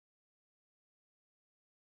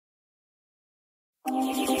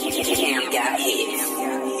Got hits.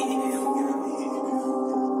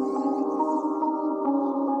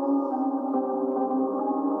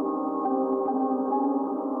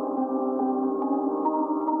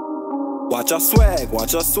 Watch our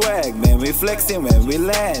swag, man, we flexing when we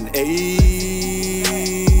land, ayy.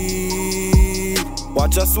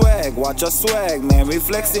 Watch our swag, man, we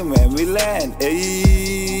flexing when we land,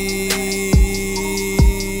 ayy.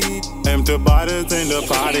 Empty bottles in the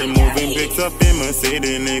party, moving bricks up in my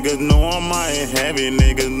city. Niggas know I'm out here heavy,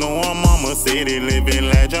 niggas know I'm on my city. Living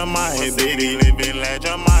legend, my head biggie, living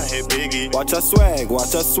legend, my head biggie. Watch our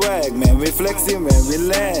swag, man, we flexing when we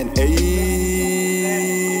land, ayy.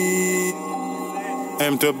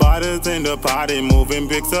 Empty bottles in the party, moving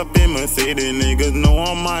bricks up in my city. Niggas know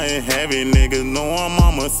I'm out here heavy, niggas know I'm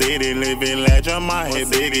on my city. Living legend, my head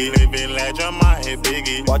biggie, living legend, my head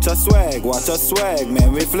biggie. Watch our swag,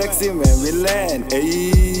 man, we flexing when we land,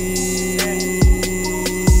 ayy.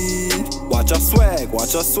 Watch our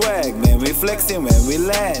swag, man, we flexing when we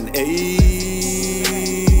land, ayy.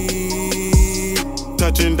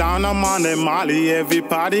 Touching down, I'm on that Molly. Every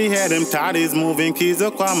party had them toddies, moving keys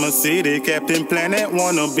across my city. Captain Planet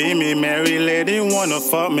wanna be me, Mary Lady wanna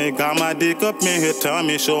fuck me. Got my dick up in her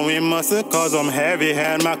tummy, showing muscle cause I'm heavy.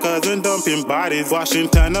 Had my cousin dumping bodies,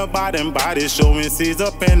 Washington about them bodies, showing C's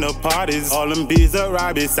up in the parties. All them bees are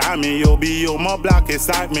right beside me, OBO my block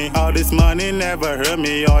inside me. All this money never hurt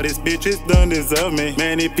me, all these bitches don't deserve me.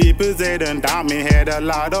 Many people they done doubt me, had a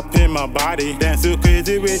lot up in my body. Dance so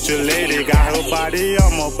crazy with your lady, got her body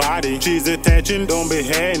on my body. She's attention, don't be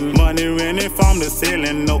hating. Money raining from the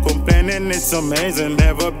ceiling, no complaining, it's amazing.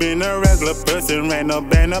 Never been a regular person, ran a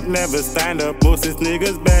band up, never stand up. Most these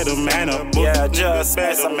niggas better man up. Yeah, just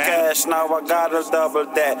spent some cash, now I gotta double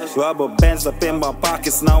that. Rubber bands up in my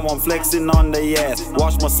pockets, now I'm flexing on the ass.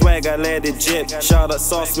 Watch my swag, I let it drip. Shout out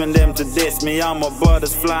Sauceman them to diss me, all my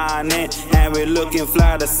brothers flying in, and we looking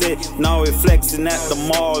fly to sit. Now we flexing at the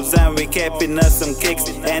malls, and we capping us some kicks.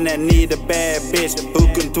 And I need a bad bitch who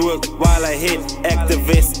can twerk while I hit.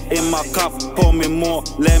 Activist in my cup, pour me more,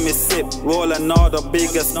 let me sip. Roll another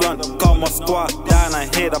bigger blunt, call my squad down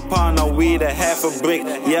and hit upon a weed, a half a brick.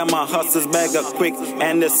 Yeah, my hustles bag up quick,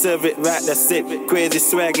 and they serve it right, that's it. Crazy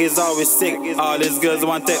swag is always sick, all these girls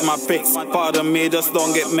want to take my pics. Pardon me, just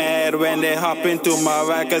don't get mad when they hop into my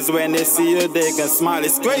ride, cause when they see you they can smile,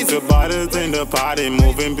 it's crazy. The bottles in the party,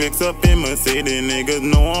 moving bricks up in my city. Niggas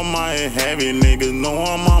know I'm out here heavy, niggas know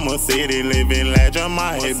I'm on my city. Living legend,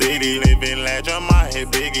 my head biggie, living legend, my head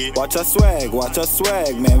biggie. Watch our swag,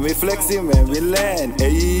 man, we flexing when we land,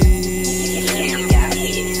 ayy.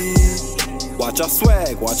 Watch our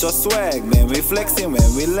swag, man, we flexing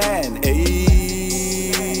when we land, ayy.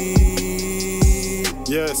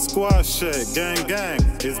 Yeah, squad shit, gang,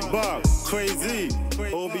 it's Buck, Krazi,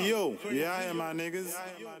 OBO. Yeah, I hear my niggas.